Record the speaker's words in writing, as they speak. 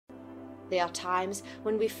There are times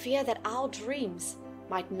when we fear that our dreams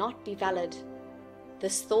might not be valid.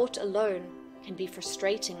 This thought alone can be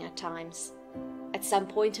frustrating at times. At some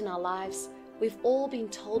point in our lives, we've all been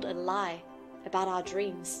told a lie about our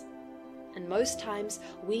dreams, and most times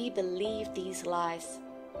we believe these lies.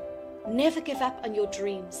 Never give up on your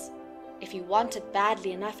dreams. If you want it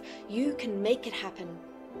badly enough, you can make it happen.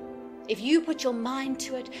 If you put your mind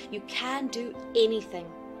to it, you can do anything.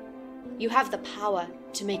 You have the power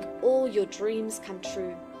to make all your dreams come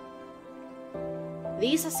true.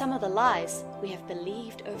 These are some of the lies we have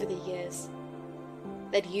believed over the years.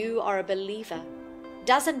 That you are a believer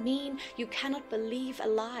doesn't mean you cannot believe a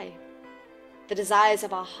lie. The desires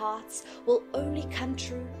of our hearts will only come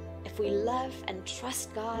true if we love and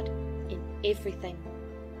trust God in everything.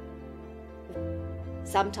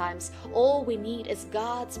 Sometimes all we need is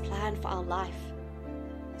God's plan for our life.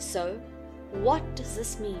 So, what does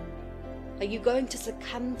this mean? Are you going to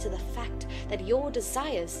succumb to the fact that your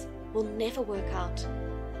desires will never work out?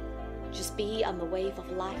 Just be on the wave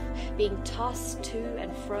of life, being tossed to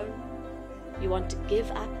and fro. You want to give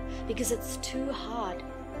up because it's too hard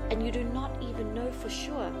and you do not even know for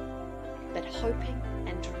sure, but hoping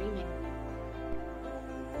and dreaming.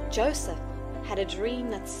 Joseph had a dream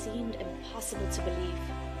that seemed impossible to believe.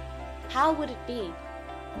 How would it be?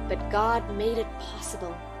 But God made it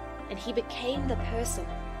possible, and he became the person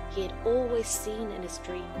he had always seen in his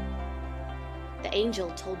dream. The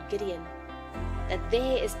angel told Gideon that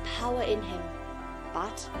there is power in him,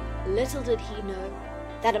 but little did he know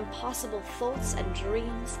that impossible thoughts and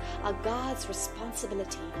dreams are God's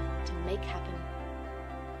responsibility to make happen.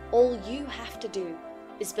 All you have to do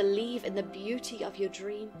is believe in the beauty of your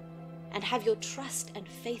dream and have your trust and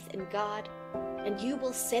faith in God, and you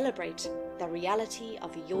will celebrate the reality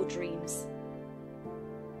of your dreams.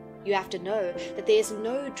 You have to know that there is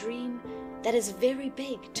no dream that is very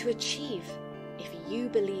big to achieve if you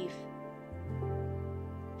believe.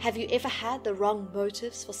 Have you ever had the wrong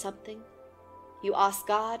motives for something? You ask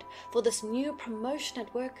God for this new promotion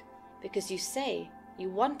at work because you say you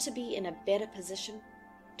want to be in a better position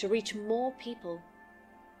to reach more people,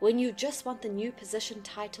 when you just want the new position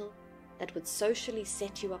title that would socially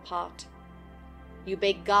set you apart. You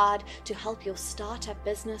beg God to help your startup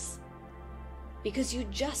business because you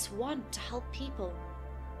just want to help people,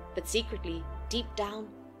 but secretly, deep down,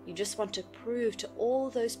 you just want to prove to all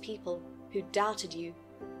those people who doubted you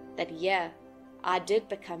that, yeah, I did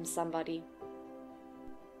become somebody.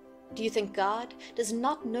 Do you think God does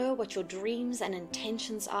not know what your dreams and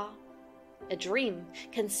intentions are? A dream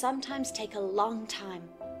can sometimes take a long time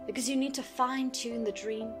because you need to fine-tune the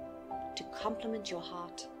dream to complement your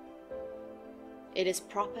heart. It is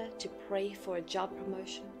proper to pray for a job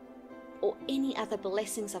promotion or any other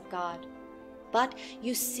blessings of God, but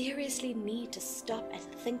you seriously need to stop and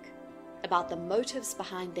think about the motives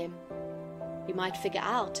behind them. You might figure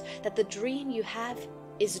out that the dream you have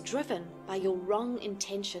is driven by your wrong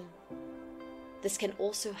intention. This can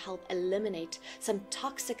also help eliminate some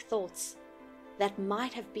toxic thoughts that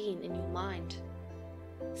might have been in your mind.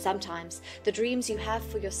 Sometimes the dreams you have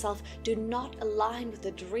for yourself do not align with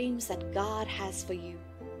the dreams that God has for you.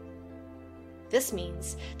 This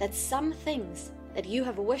means that some things that you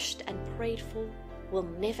have wished and prayed for will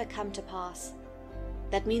never come to pass.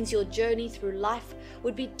 That means your journey through life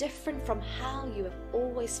would be different from how you have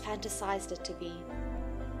always fantasized it to be.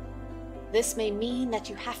 This may mean that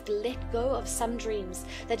you have to let go of some dreams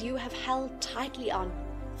that you have held tightly on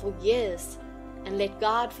for years and let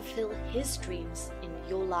God fulfill His dreams in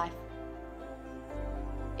your life.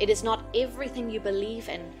 It is not everything you believe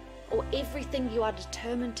in or everything you are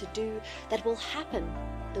determined to do that will happen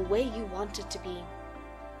the way you want it to be.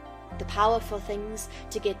 The power for things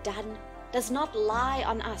to get done does not lie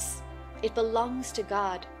on us. It belongs to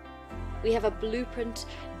God. We have a blueprint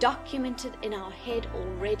documented in our head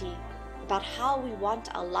already about how we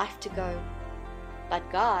want our life to go, but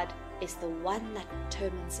God is the one that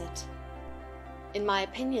determines it. In my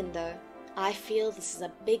opinion though, I feel this is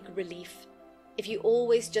a big relief. If you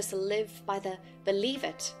always just live by the believe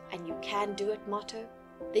it and you can do it motto,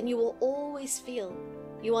 then you will always feel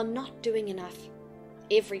you are not doing enough.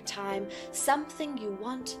 Every time something you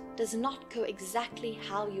want does not go exactly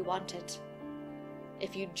how you want it.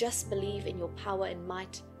 If you just believe in your power and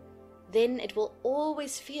might, then it will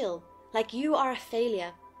always feel like you are a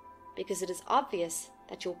failure, because it is obvious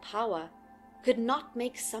that your power could not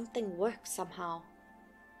make something work somehow.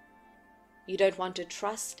 You don't want to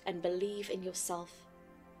trust and believe in yourself.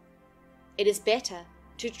 It is better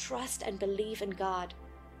to trust and believe in God.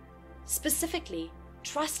 Specifically,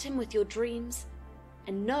 trust Him with your dreams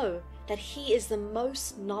and know that He is the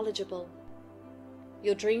most knowledgeable.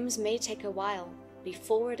 Your dreams may take a while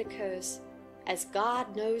before it occurs, as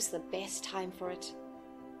God knows the best time for it.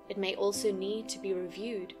 It may also need to be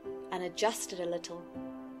reviewed and adjusted a little.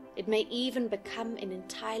 It may even become an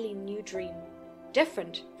entirely new dream,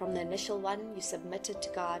 different from the initial one you submitted to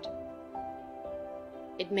God.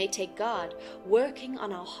 It may take God working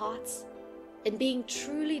on our hearts and being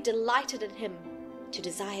truly delighted in Him to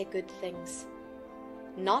desire good things,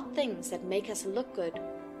 not things that make us look good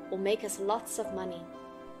or make us lots of money.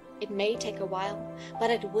 It may take a while,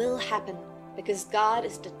 but it will happen because God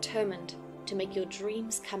is determined to make your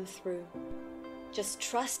dreams come through. Just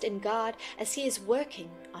trust in God as He is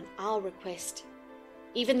working on our request.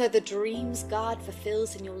 Even though the dreams God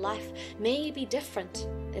fulfills in your life may be different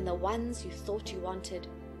than the ones you thought you wanted,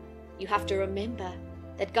 you have to remember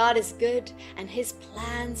that God is good and His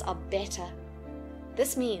plans are better.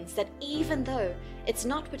 This means that even though it's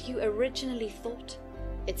not what you originally thought,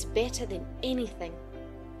 it's better than anything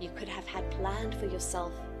you could have had planned for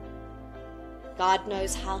yourself. God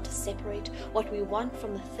knows how to separate what we want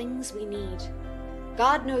from the things we need.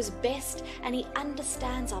 God knows best, and He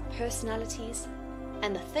understands our personalities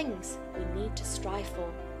and the things we need to strive for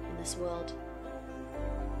in this world.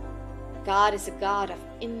 God is a God of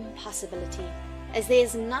impossibility, as there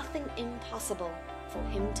is nothing impossible for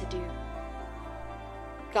Him to do.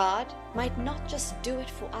 God might not just do it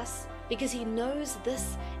for us because He knows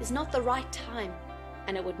this is not the right time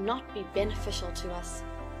and it would not be beneficial to us.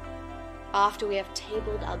 After we have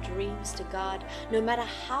tabled our dreams to God, no matter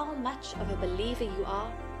how much of a believer you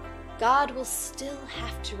are, God will still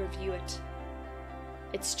have to review it.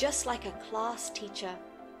 It's just like a class teacher.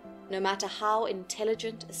 No matter how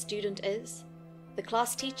intelligent a student is, the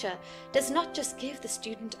class teacher does not just give the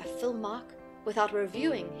student a full mark without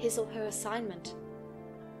reviewing his or her assignment.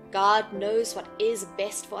 God knows what is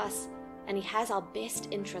best for us, and He has our best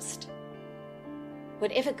interest.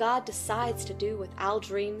 Whatever God decides to do with our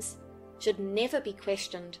dreams should never be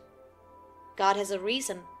questioned. God has a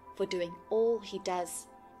reason for doing all He does.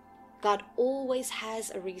 God always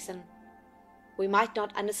has a reason. We might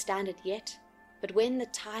not understand it yet, but when the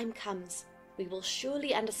time comes, we will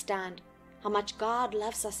surely understand how much God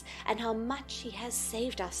loves us and how much He has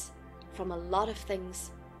saved us from a lot of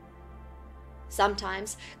things.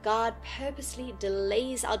 Sometimes God purposely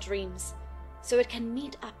delays our dreams so it can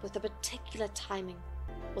meet up with a particular timing,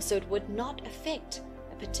 or so it would not affect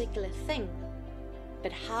a particular thing.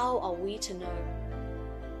 But how are we to know?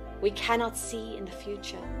 We cannot see in the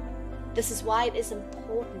future. This is why it is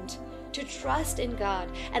important to trust in God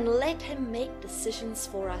and let Him make decisions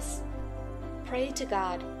for us. Pray to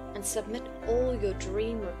God and submit all your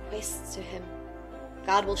dream requests to Him.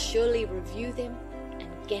 God will surely review them and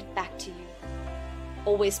get back to you.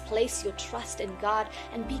 Always place your trust in God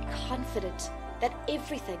and be confident that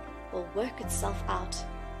everything will work itself out.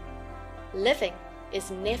 Living is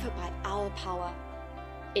never by our power.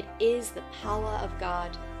 It is the power of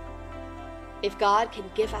God. If God can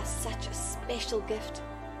give us such a special gift,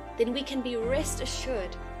 then we can be rest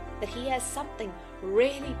assured that He has something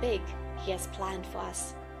really big He has planned for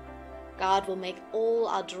us. God will make all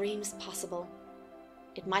our dreams possible.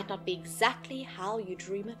 It might not be exactly how you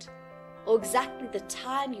dream it, or exactly the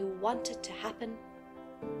time you want it to happen,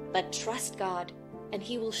 but trust God and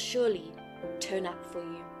He will surely turn up for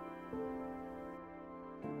you.